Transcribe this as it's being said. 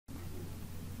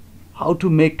how to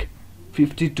make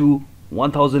 50 to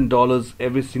 $1,000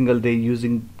 every single day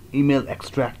using email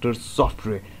extractor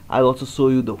software. I'll also show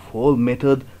you the whole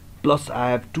method, plus I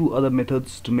have two other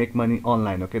methods to make money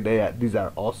online. Okay, these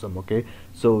are awesome. Okay,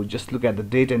 so just look at the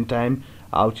date and time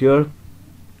out here,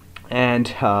 and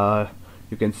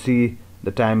you can see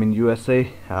the time in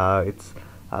USA. It's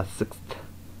 6th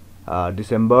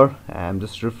December. I'm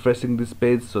just refreshing this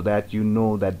page so that you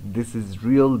know that this is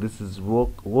real, this is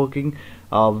working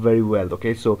very well.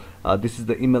 Okay, so this is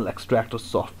the email extractor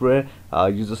software.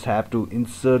 You just have to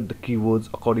insert the keywords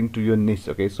according to your niche.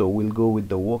 Okay, so we'll go with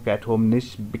the work at home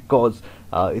niche because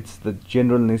it's the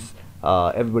general niche.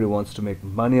 Everybody wants to make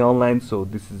money online, so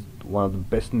this is one of the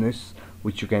best niches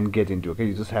which you can get into. Okay,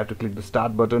 you just have to click the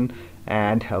start button,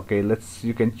 and okay,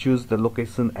 you can choose the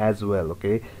location as well.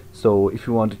 Okay, so if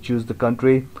you want to choose the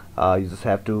country, you just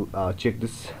have to check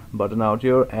this button out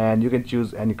here, and you can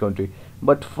choose any country,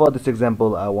 but for this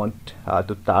example I want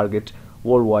to target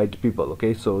worldwide people.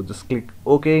 Okay, so just click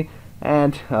OK,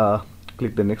 and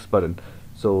click the next button.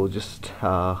 So just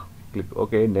click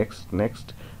OK, next,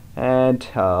 and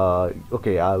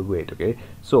okay, I'll wait. Okay,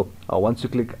 so once you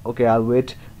click OK, I'll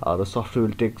wait, the software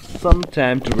will take some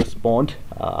time to respond,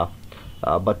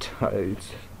 but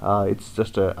it's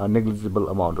just a negligible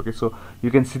amount. Okay, so you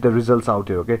can see the results out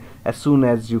here. Okay, as soon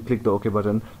as you click the OK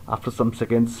button, after some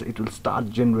seconds it will start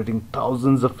generating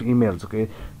thousands of emails. Okay,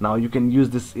 now you can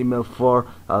use this email for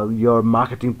your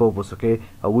marketing purpose. Okay,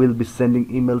 we'll be sending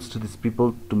emails to these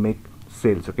people to make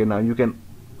sales. Okay, now you can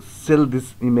sell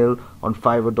this email on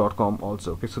fiverr.com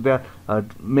also. Okay, so there are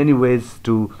many ways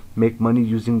to make money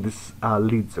using this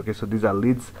leads. Okay, so these are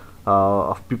leads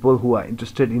of people who are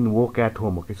interested in work at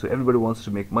home. Okay, so everybody wants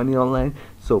to make money online,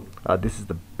 so this is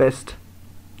the best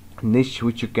niche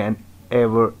which you can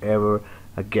ever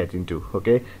get into.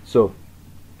 Okay, so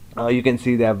you can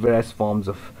see there are various forms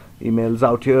of emails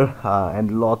out here,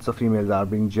 and lots of emails are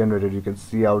being generated. You can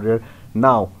see out here.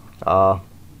 Now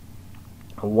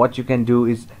what you can do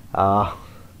is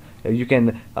you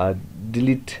can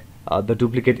delete the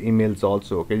duplicate emails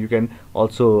also. Okay, you can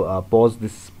also pause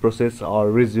this process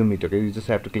or resume it. Okay, you just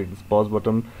have to click this pause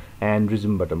button and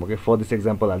resume button. Okay, for this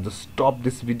example I'll just stop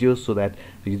this video so that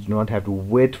you do not have to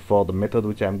wait for the method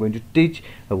which I'm going to teach.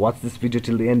 Watch this video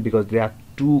till the end because there are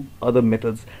two other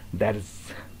methods that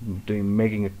is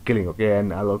making a killing. Okay,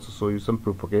 and I'll also show you some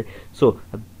proof. Okay, so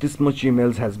this much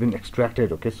emails has been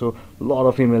extracted. Okay, so a lot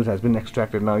of emails has been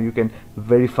extracted. Now you can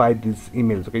verify these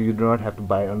emails. Okay, you do not have to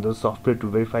buy another software to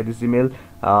verify this email.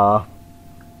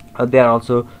 There are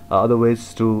also other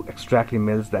ways to extract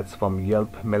emails, that's from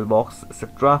Yelp, Mailbox,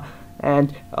 etc.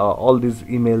 And all these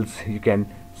emails you can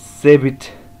save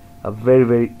it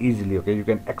very easily. Okay, you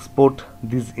can export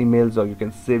these emails or you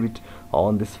can save it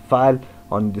on this file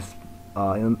on this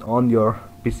on your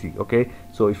PC. Okay,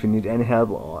 so if you need any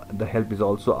help, the help is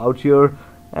also out here,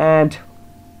 and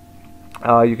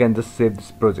you can just save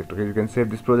this project. Okay, you can save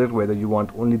this project whether you want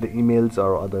only the emails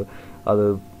or other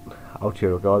out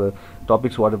here. Okay, other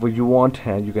topics, whatever you want,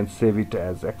 and you can save it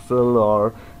as Excel,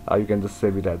 or you can just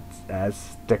save it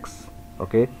as text.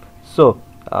 Okay, so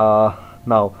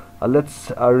now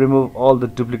let's remove all the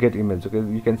duplicate emails. Okay,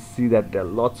 you can see that there are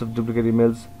lots of duplicate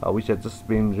emails which are just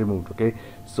being removed. Okay,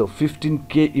 so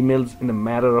 15k emails in a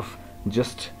matter of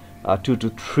just 2 to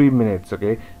 3 minutes.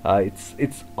 Okay,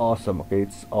 it's awesome. Okay,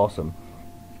 it's awesome.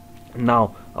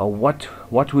 Now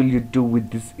what will you do with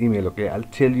this email? Okay, I'll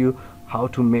tell you how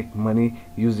to make money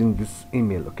using this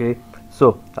email. Okay,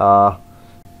 so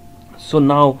so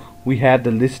now we have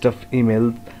the list of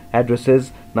email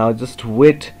addresses. Now just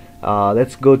wait,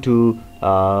 let's go to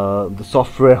the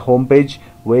software homepage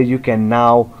where you can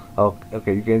now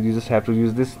okay, you just have to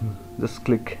use this. Just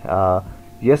click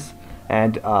yes,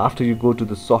 and after you go to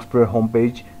the software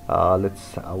homepage,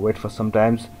 let's wait for some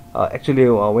times. Actually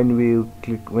when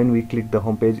we click the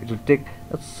homepage, it will take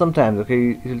some time.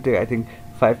 Okay, it will take I think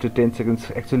 5 to 10 seconds,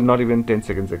 actually not even 10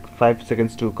 seconds, like 5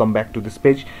 seconds to come back to this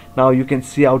page. Now you can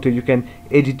see out here you can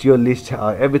edit your list,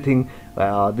 everything.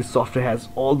 This software has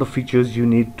all the features you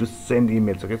need to send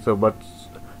emails. Okay, so but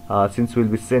since we'll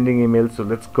be sending emails, so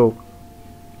let's go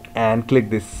and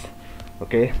click this.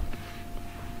 Okay,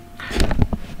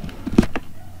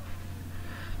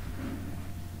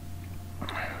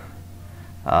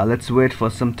 let's wait for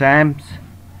some time.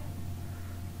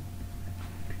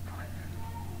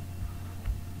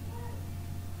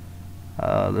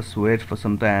 Let's wait for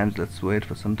some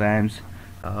times.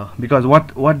 Because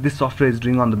what this software is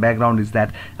doing on the background is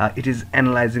that it is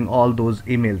analyzing all those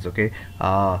emails. Okay,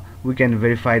 we can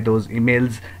verify those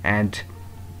emails, and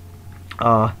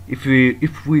if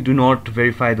we do not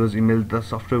verify those emails, the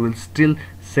software will still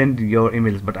send your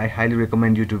emails, but I highly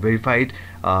recommend you to verify it.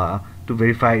 To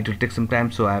verify it will take some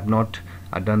time, so I have not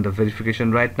done the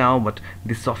verification right now, but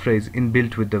this software is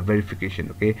inbuilt with the verification.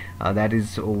 Okay, that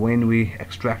is when we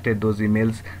extracted those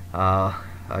emails.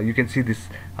 You can see this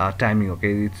timing.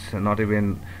 Okay, it's not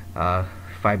even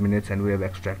 5 minutes and we have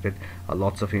extracted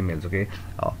lots of emails. Okay,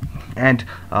 and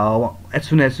as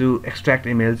soon as you extract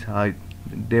emails,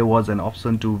 there was an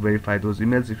option to verify those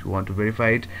emails. If you want to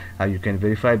verify it, you can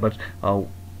verify, but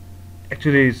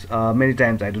actually many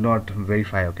times I do not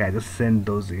verify. Okay, I just send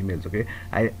those emails. Okay,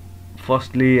 I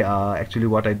firstly actually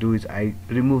what I do is I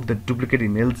remove the duplicate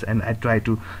emails and I try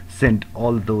to send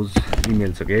all those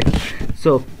emails. Okay,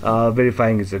 so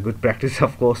verifying is a good practice,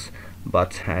 of course,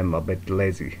 but I'm a bit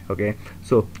lazy. Okay,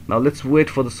 so now let's wait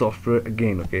for the software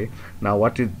again. Okay, now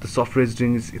what the software is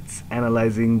doing is it's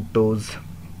analyzing those.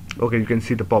 Okay, you can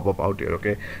see the pop-up out here.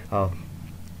 Okay,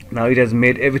 now it has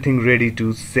made everything ready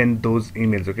to send those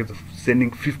emails. Okay, so sending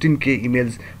 15k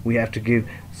emails, we have to give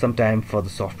some time for the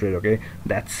software. Okay,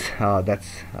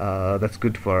 that's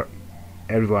good for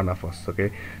every one of us.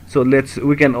 Okay, so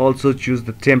we can also choose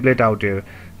the template out here.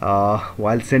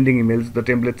 While sending emails, the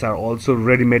templates are also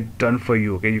ready-made, done for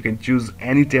you. Okay, you can choose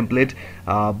any template,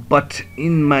 but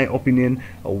in my opinion,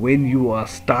 when you are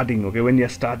starting, okay, when you're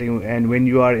starting and when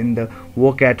you are in the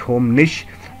work at home niche,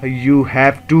 you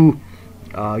have to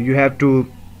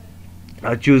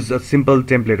choose a simple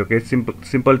template. Okay,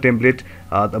 simple template,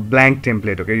 the blank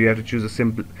template. Okay, you have to choose a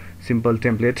simple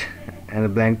template and a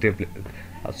blank template.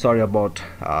 Sorry about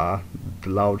the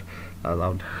loud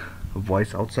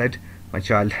voice outside. My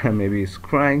child maybe is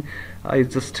crying.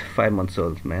 He's just 5 months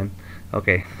old, man.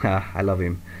 Okay, I love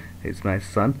him. He's my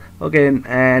son. Okay,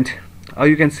 and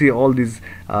you can see all these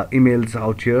emails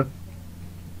out here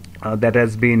that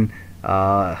has been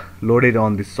loaded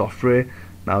on this software.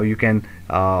 Now you can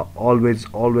always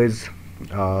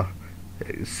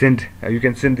send you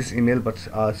can send this email, but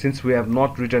since we have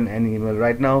not written any email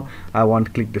right now, I want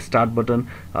to click the start button.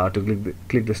 To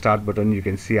click the start button, you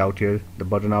can see out here the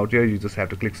button out here. You just have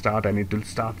to click start and it will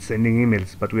start sending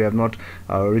emails, but we have not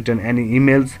written any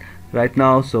emails right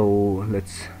now, so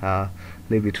let's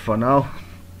leave it for now.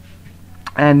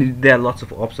 And there are lots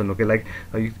of options. Okay, like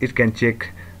it can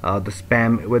check the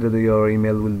spam, whether your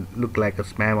email will look like a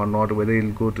spam or not, whether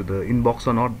it'll go to the inbox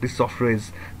or not. This software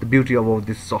is, the beauty about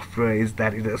this software is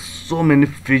that it has so many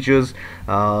features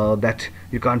that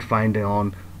you can't find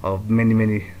on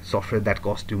many software that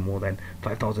cost you more than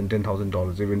 $5,000,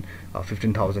 $10,000, even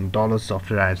 $15,000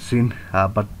 software I've seen,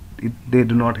 but they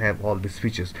do not have all these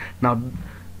features. Now,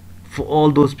 for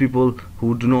all those people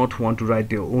who do not want to write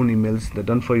their own emails, the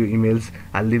done for you emails,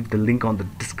 I'll leave the link on the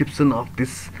description of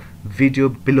this video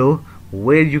below,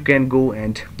 where you can go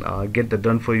and get the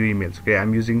done for you emails. Okay,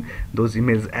 I'm using those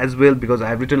emails as well because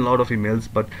I've written a lot of emails,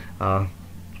 but I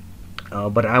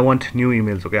want new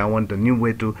emails. Okay, I want a new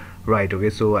way to write. Okay,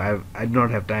 so I do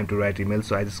not have time to write emails,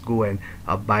 so I just go and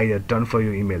buy the done for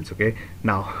you emails. Okay,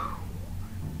 now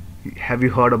have you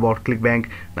heard about ClickBank?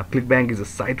 Now ClickBank is a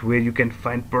site where you can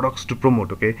find products to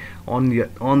promote. Okay, on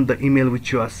the email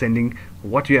which you are sending,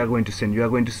 what you are going to send,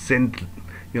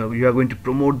 you are going to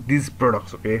promote these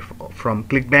products. Okay, from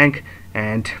ClickBank,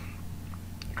 and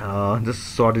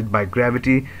just sorted by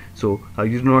gravity. So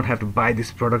you do not have to buy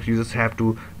this product, you just have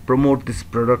to promote this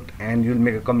product and you'll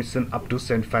make a commission up to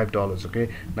 $75. Okay,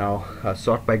 now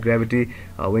sort by gravity.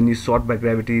 When you sort by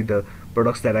gravity, the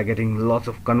products that are getting lots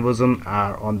of conversion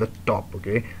are on the top.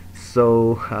 Okay,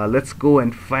 so let's go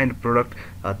and find a product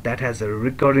that has a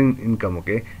recurring income.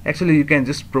 Okay, actually you can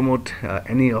just promote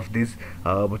any of these,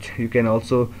 but you can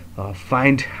also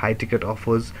find high ticket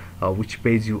offers which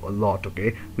pays you a lot.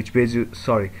 Okay, which pays you,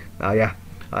 sorry,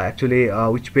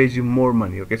 which pays you more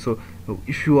money. Okay, so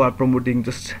if you are promoting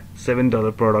just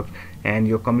 $7 product and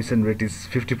your commission rate is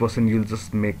 50%, you'll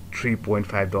just make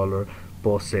 $3.5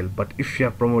 per sale. But if you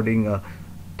are promoting a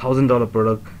 $1,000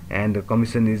 product and the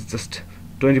commission is just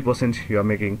 20%, you are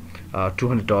making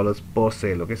 $200 per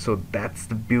sale. Okay, so that's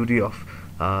the beauty of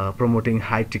promoting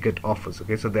high ticket offers.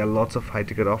 Okay, so there are lots of high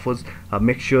ticket offers.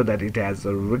 Make sure that it has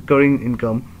a recurring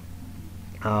income.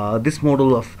 This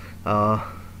model of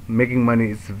making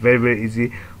money is very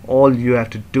easy. All you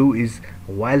have to do is,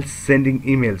 while sending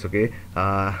emails, okay,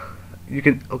 you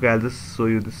can, okay, I'll just show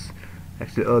you this.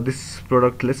 Actually, this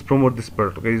product, let's promote this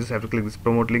product. Okay, you just have to click this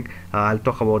promote link. I'll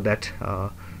talk about that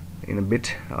in a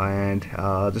bit, and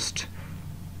just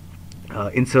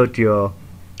insert your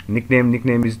nickname.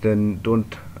 Nickname is the name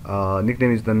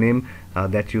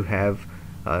that you have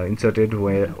inserted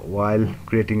while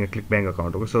creating a ClickBank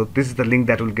account. Okay, so this is the link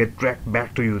that will get tracked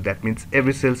back to you. That means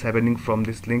every sales happening from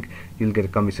this link, you'll get a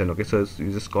commission. Okay, so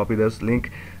you just copy this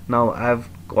link. Now I've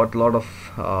got a lot of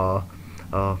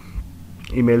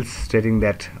emails stating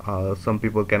that some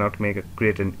people cannot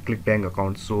create a ClickBank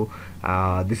account. So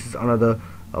this is another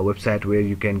website where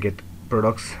you can get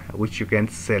products which you can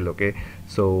sell. Okay,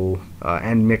 so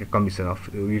and make a commission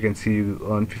of, you can see you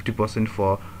earn 50%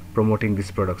 for promoting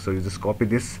this product. So you just copy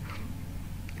this,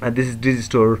 and this is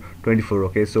Digistore 24.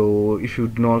 Okay, so if you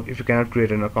cannot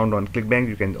create an account on ClickBank,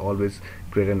 you can always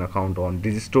create an account on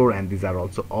Digistore, and these are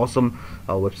also awesome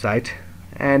website.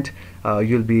 And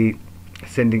you'll be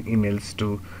sending emails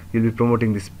to, you'll be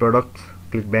promoting this product,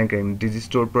 ClickBank and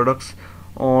Digistore products,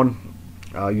 on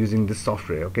using this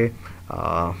software. Okay,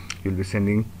 you'll be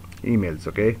sending emails.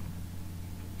 Okay,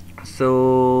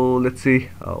 so let's see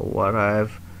what I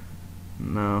have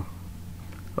now.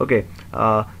 Okay,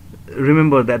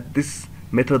 remember that this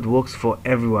method works for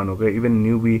everyone. Okay, even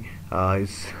newbie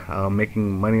is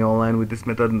making money online with this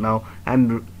method. Now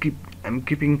I'm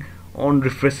keeping on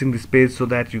refreshing this page so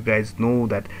that you guys know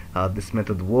that this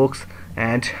method works.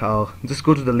 And just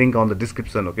go to the link on the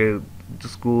description. Okay,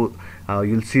 just go,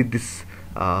 you'll see this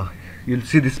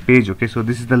page. Okay, so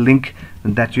this is the link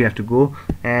that you have to go.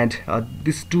 And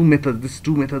these two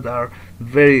methods are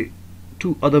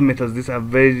two other methods. These are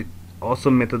very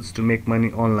awesome methods to make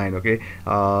money online. Okay,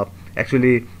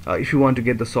 actually if you want to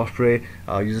get the software,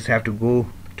 you just have to go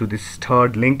to this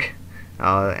third link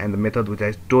and the method which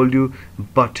I told you.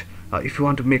 But if you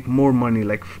want to make more money,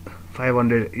 like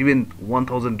 500, even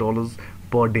 $1,000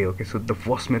 per day, okay, so the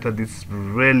first method is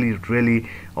really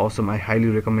awesome. I highly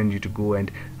recommend you to go and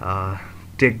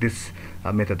take this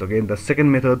method. Okay, the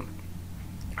second method,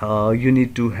 you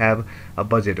need to have a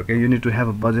budget. Okay, you need to have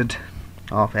a budget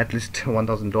of at least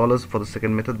 $1,000 for the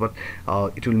second method, but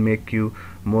it will make you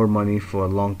more money for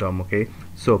long term. Okay,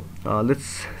 so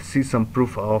let's see some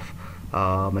proof of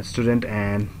my student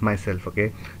and myself.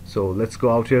 Okay, so let's go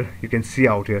out here. You can see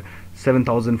out here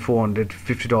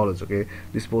 $7,450. Okay,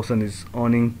 this person is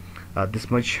earning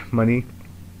this much money.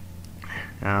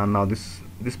 Now this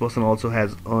person also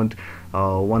has earned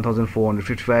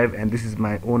 1,455, and this is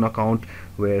my own account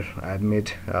where I've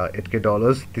made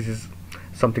 $8K. This is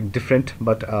something different,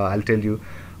 but I'll tell you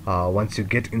once you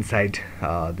get inside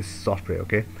this software.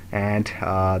 Okay, and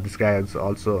this guy is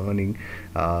also earning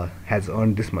has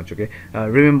earned this much. Okay,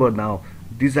 remember now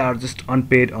these are just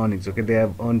unpaid earnings. Okay, they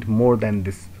have earned more than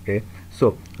this. Okay,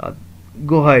 so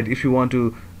go ahead. If you want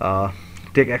to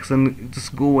take action,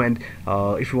 just go. And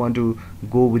if you want to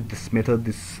go with this method,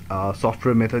 this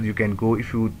software method, you can go.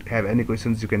 If you have any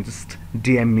questions, you can just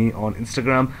DM me on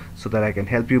Instagram so that I can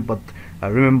help you. But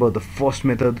remember, the first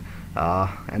method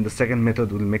and the second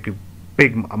method will make you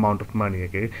big amount of money.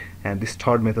 Okay, and this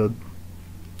third method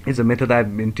is a method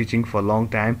I've been teaching for a long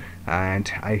time,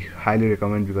 and I highly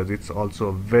recommend because it's also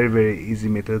a very easy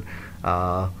method.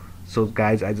 So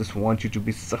guys, I just want you to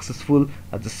be successful.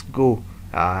 Just go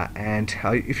and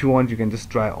if you want, you can just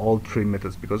try all three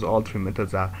methods, because all three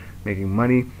methods are making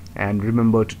money. And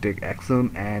remember to take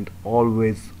action, and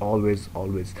always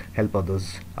help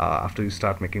others. After you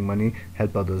start making money,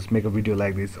 help others. Make a video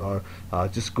like this, or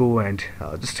just go and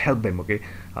just help them. Okay,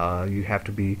 you have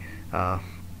to be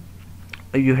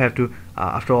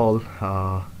after all,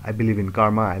 I believe in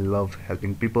karma. I love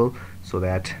helping people so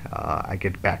that I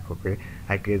get back. Okay,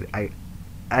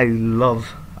 I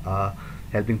love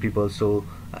helping people. So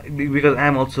because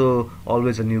I'm also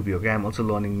always a newbie. Okay, I'm also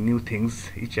learning new things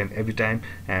each and every time,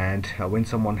 and when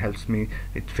someone helps me,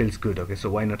 it feels good. Okay, so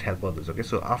why not help others? Okay,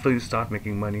 so after you start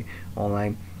making money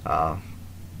online,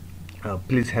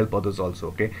 please help others also.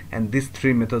 Okay, and these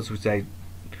three methods which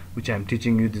I'm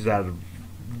teaching you, these are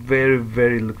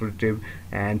very lucrative,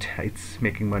 and it's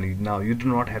making money. Now you do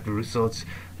not have to research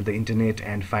the internet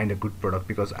and find a good product,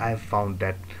 because I have found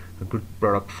that a good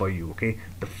product for you. Okay,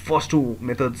 the first two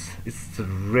methods is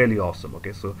really awesome.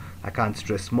 Okay, so I can't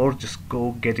stress more. Just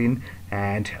go get in,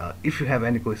 and if you have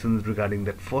any questions regarding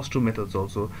that first two methods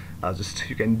also, just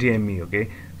you can DM me. Okay,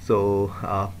 so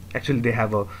actually they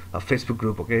have a Facebook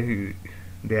group. Okay,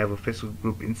 they have a Facebook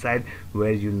group inside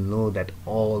where you'll know that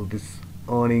all this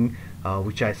earning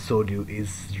which I showed you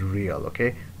is real.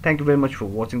 Okay, thank you very much for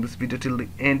watching this video till the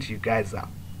end. You guys are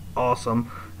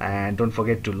awesome, and don't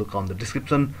forget to look on the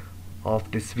description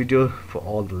of this video for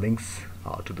all the links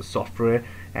to the software.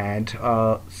 And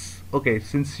okay,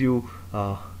 since you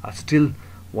are still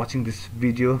watching this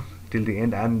video till the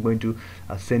end, I'm going to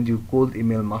send you cold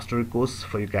email mastery course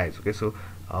for you guys. Okay, so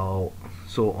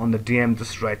so on the DM,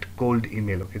 just write cold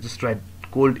email. Okay, just write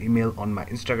cold email on my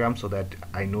Instagram, so that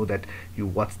I know that you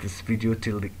watch this video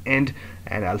till the end,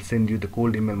 and I'll send you the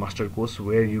cold email master course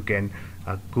where you can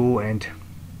go and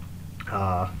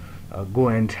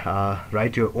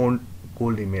write your own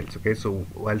cold emails. Okay, so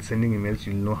while sending emails,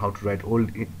 you'll know how to write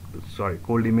cold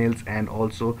emails, and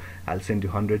also I'll send you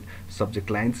 100 subject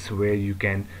lines where you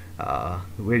can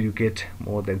where you get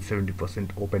more than 70%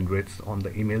 open rates on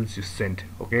the emails you send.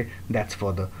 Okay, that's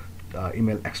for the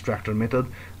email extractor method.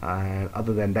 And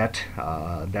other than that,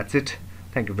 that's it.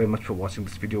 Thank you very much for watching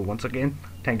this video once again.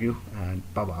 Thank you, and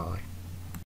bye bye.